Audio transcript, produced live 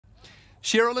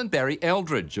Cheryl and Barry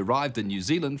Eldridge arrived in New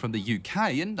Zealand from the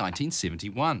UK in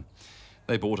 1971.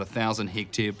 They bought a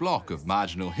 1,000-hectare block of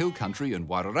marginal hill country in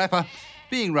Wairarapa,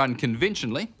 being run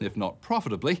conventionally, if not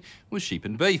profitably, with sheep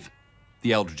and beef.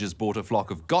 The Eldridges bought a flock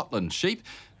of Gotland sheep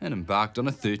and embarked on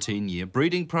a 13-year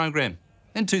breeding program.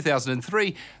 In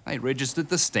 2003, they registered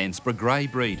the Stansborough Grey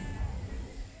breed.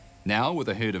 Now, with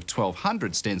a herd of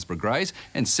 1,200 Stansborough Greys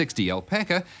and 60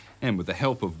 alpaca, and with the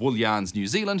help of Wool Yarns New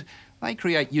Zealand, they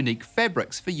create unique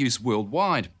fabrics for use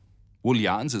worldwide. Wool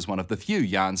Yarns is one of the few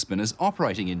yarn spinners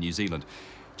operating in New Zealand.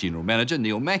 General Manager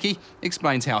Neil Mackey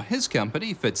explains how his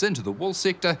company fits into the wool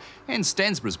sector and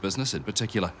Stansborough's business in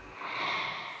particular.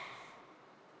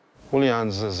 Wool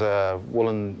Yarns is a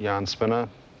woolen yarn spinner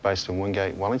based in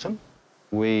Wingate, Wellington.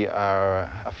 We are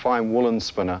a fine woolen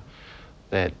spinner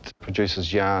that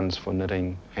produces yarns for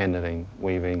knitting, hand knitting,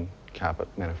 weaving, carpet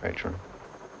manufacturing.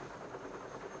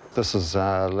 This is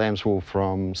lamb's wool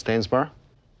from Stansborough.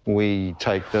 We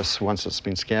take this once it's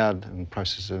been scoured and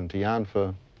process it into yarn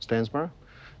for Stansborough,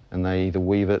 and they either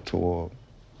weave it or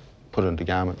put it into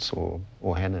garments or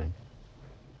hand knitting.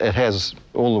 It has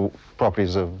all the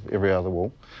properties of every other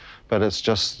wool, but it's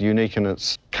just unique in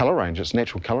its colour range, its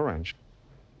natural colour range.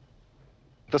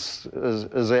 This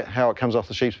is how it comes off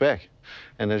the sheep's back.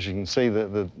 And as you can see,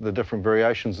 the different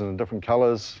variations and the different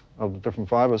colours of the different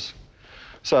fibres.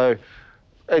 So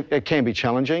it can be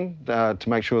challenging to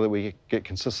make sure that we get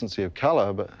consistency of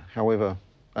colour, but however,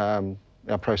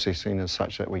 our processing is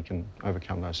such that we can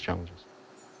overcome those challenges.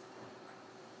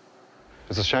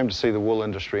 It's a shame to see the wool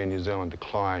industry in New Zealand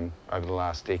decline over the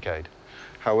last decade.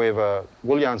 However,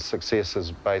 Wool Yarn's success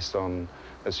is based on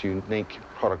its unique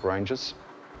product ranges,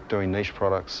 doing niche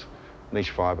products,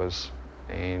 niche fibres,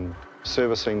 and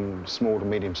servicing small to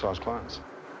medium-sized clients.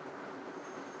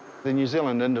 The New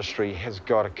Zealand industry has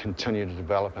got to continue to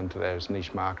develop into those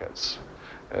niche markets.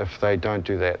 If they don't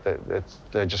do that,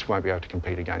 they just won't be able to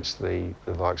compete against the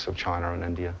likes of China and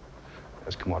India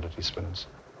as commodity spinners.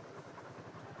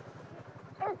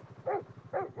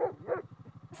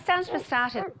 Stansborough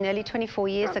started nearly 24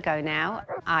 years ago now.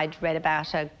 I'd read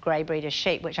about a grey breed of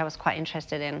sheep, which I was quite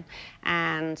interested in,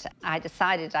 and I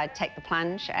decided I'd take the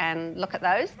plunge and look at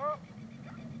those.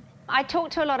 I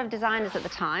talked to a lot of designers at the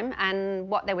time, and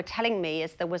what they were telling me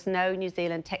is there was no New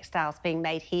Zealand textiles being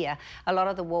made here. A lot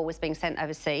of the wool was being sent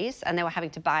overseas, and they were having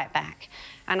to buy it back.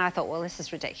 And I thought, well, this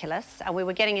is ridiculous. And we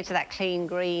were getting into that clean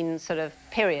green sort of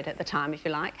period at the time, if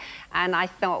you like. And I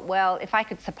thought, well, if I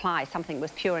could supply something that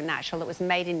was pure and natural that was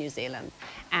made in New Zealand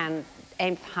and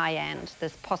aimed for high end,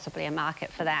 there's possibly a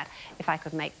market for that if I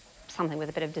could make something with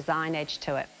a bit of design edge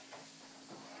to it.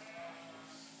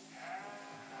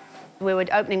 We were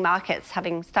opening markets,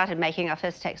 having started making our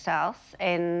first textiles. We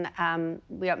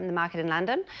opened the market in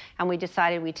London, and we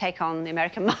decided we'd take on the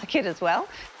American market as well.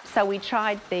 So we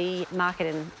tried the market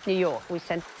in New York. We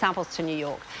sent samples to New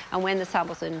York, and when the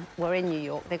samples were in New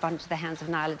York, they got into the hands of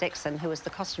Nyla Dixon, who was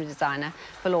the costume designer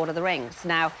for Lord of the Rings.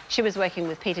 Now, she was working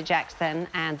with Peter Jackson,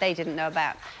 and they didn't know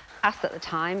about us at the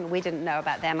time. We didn't know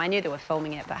about them. I knew they were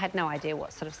filming it, but I had no idea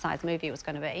what sort of size movie it was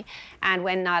going to be. And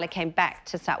when Nyla came back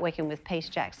to start working with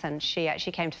Peter Jackson, she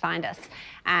actually came to find us.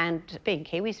 And being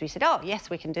Kiwis, we said, oh,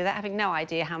 yes, we can do that, having no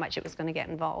idea how much it was going to get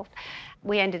involved.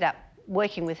 We ended up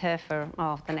working with her for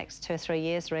the next 2 or 3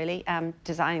 years, really,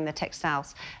 designing the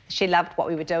textiles. She loved what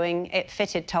we were doing. It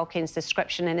fitted Tolkien's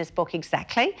description in his book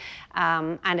exactly,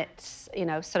 and it's, you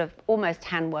know, sort of almost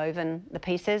hand-woven, the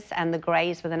pieces, and the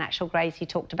greys were the natural greys he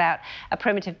talked about. A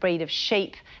primitive breed of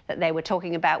sheep that they were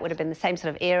talking about would have been the same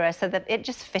sort of era, so that it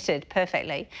just fitted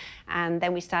perfectly. And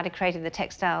then we started creating the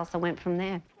textiles and went from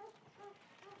there.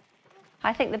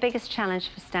 I think the biggest challenge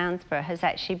for Stansborough has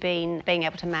actually been being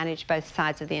able to manage both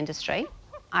sides of the industry.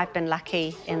 I've been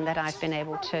lucky in that I've been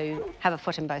able to have a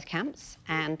foot in both camps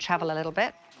and travel a little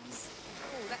bit.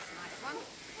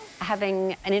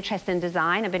 Having an interest in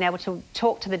design and being able to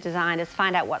talk to the designers,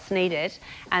 find out what's needed,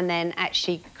 and then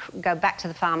actually go back to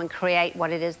the farm and create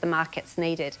what it is the market's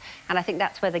needed. And I think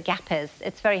that's where the gap is.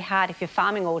 It's very hard if you're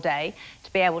farming all day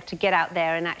to be able to get out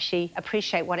there and actually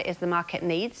appreciate what it is the market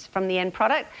needs from the end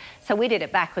product. So we did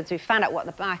it backwards. We found out what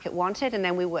the market wanted, and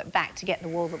then we worked back to get the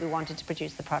wool that we wanted to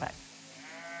produce the product.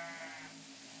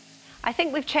 I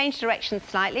think we've changed direction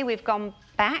slightly. We've gone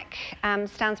back.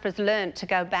 Stansborough's learned to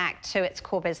go back to its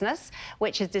core business,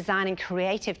 which is designing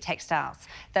creative textiles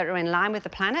that are in line with the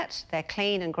planet. They're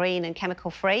clean and green and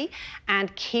chemical-free,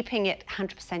 and keeping it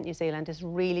 100% New Zealand is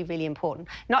really, really important.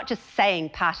 Not just saying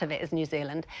part of it is New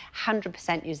Zealand,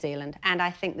 100% New Zealand. And I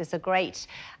think there's a great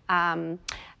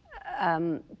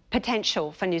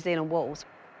potential for New Zealand wools.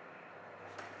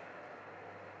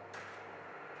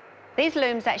 These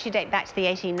looms actually date back to the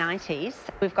 1890s.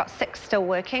 We've got 6 still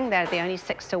working. They're the only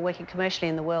 6 still working commercially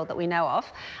in the world that we know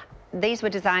of. These were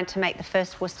designed to make the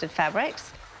first worsted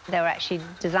fabrics. They were actually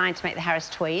designed to make the Harris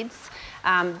tweeds.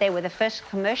 They were the first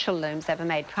commercial looms ever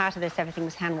made. Prior to this, everything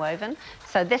was hand-woven.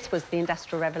 So this was the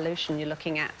Industrial Revolution you're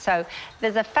looking at. So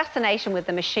there's a fascination with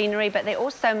the machinery, but they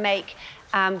also make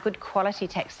good quality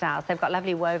textiles. They've got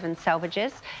lovely woven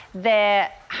selvages. They're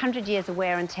 100 years of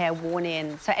wear and tear worn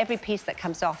in. So every piece that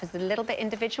comes off is a little bit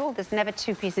individual. There's never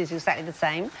 2 pieces exactly the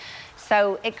same.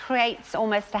 So it creates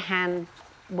almost a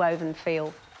hand-woven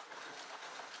feel.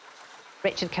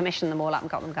 Richard commissioned them all up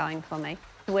and got them going for me.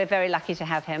 We're very lucky to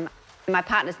have him. My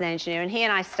partner's an engineer, and he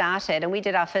and I started, and we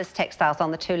did our first textiles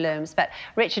on the 2 looms, but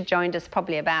Richard joined us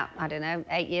probably about, I don't know,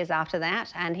 8 years after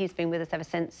that, and he's been with us ever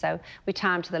since, so we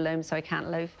tie him to the loom so he can't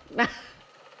leave.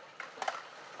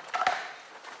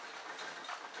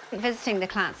 Visiting the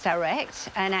clients direct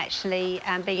and actually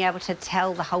being able to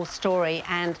tell the whole story,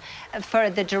 and for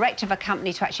the director of a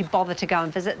company to actually bother to go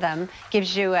and visit them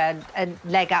gives you a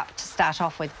leg up to start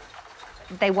off with.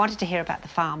 They wanted to hear about the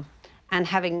farm, and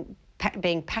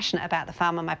being passionate about the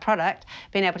farm and my product,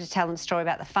 being able to tell them the story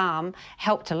about the farm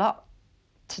helped a lot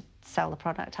to sell the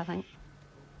product, I think.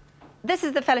 This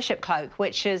is the Fellowship Cloak,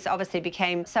 which has obviously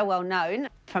became so well known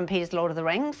from Peter's Lord of the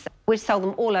Rings. We've sold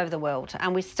them all over the world,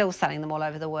 and we're still selling them all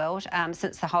over the world.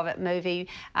 Since the Hobbit movie,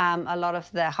 a lot of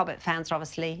the Hobbit fans are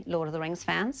obviously Lord of the Rings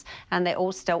fans, and they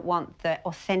all still want the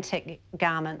authentic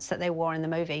garments that they wore in the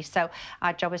movie. So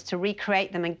our job is to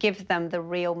recreate them and give them the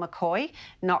real McCoy,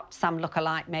 not some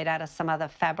look-alike made out of some other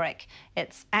fabric.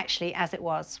 It's actually as it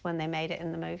was when they made it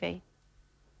in the movie.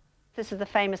 This is the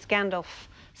famous Gandalf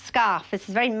scarf. This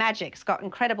is very magic. It's got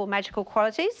incredible magical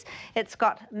qualities. It's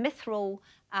got mithril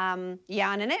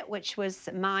yarn in it, which was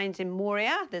mined in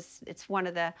Moria. It's one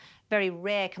of the very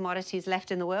rare commodities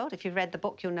left in the world. If you've read the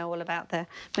book, you'll know all about the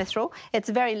mithril. It's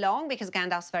very long because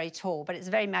Gandalf's very tall, but it's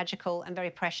very magical and very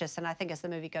precious, and I think as the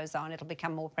movie goes on, it'll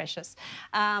become more precious.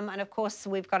 And of course,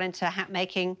 we've got into hat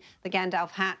making, the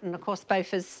Gandalf hat, and of course,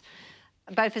 Beaufort's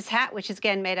hat, which is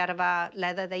again made out of our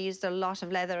leather. They used a lot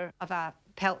of leather of our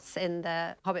pelts in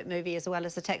the Hobbit movie as well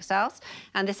as the textiles.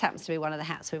 And this happens to be one of the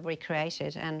hats we've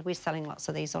recreated, and we're selling lots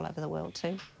of these all over the world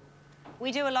too.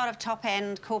 We do a lot of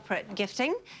top-end corporate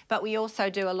gifting, but we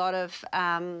also do a lot of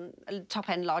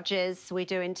top-end lodges. We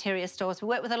do interior stores. We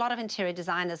work with a lot of interior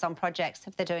designers on projects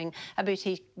if they're doing a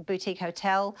boutique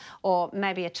hotel, or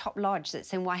maybe a top lodge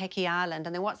that's in Waiheke Island,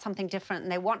 and they want something different,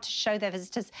 and they want to show their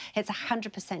visitors it's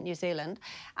 100% New Zealand,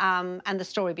 and the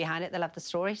story behind it. They love the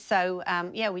story. So,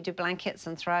 yeah, we do blankets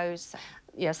and throws,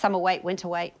 you know, summer weight, winter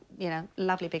weight, you know,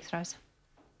 lovely big throws.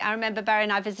 I remember Barry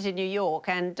and I visited New York,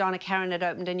 and Donna Karen had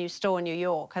opened a new store in New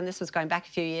York, and this was going back a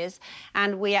few years,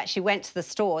 and we actually went to the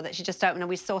store that she just opened, and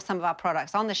we saw some of our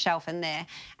products on the shelf in there,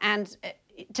 and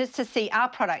just to see our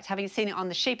product, having seen it on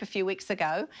the sheep a few weeks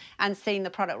ago and seeing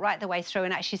the product right the way through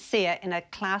and actually see it in a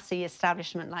classy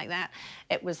establishment like that,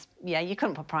 it was, yeah, you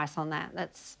couldn't put a price on that.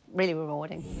 That's really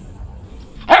rewarding.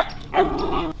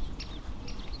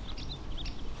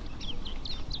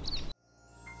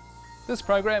 This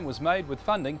program was made with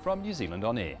funding from New Zealand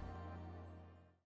On Air.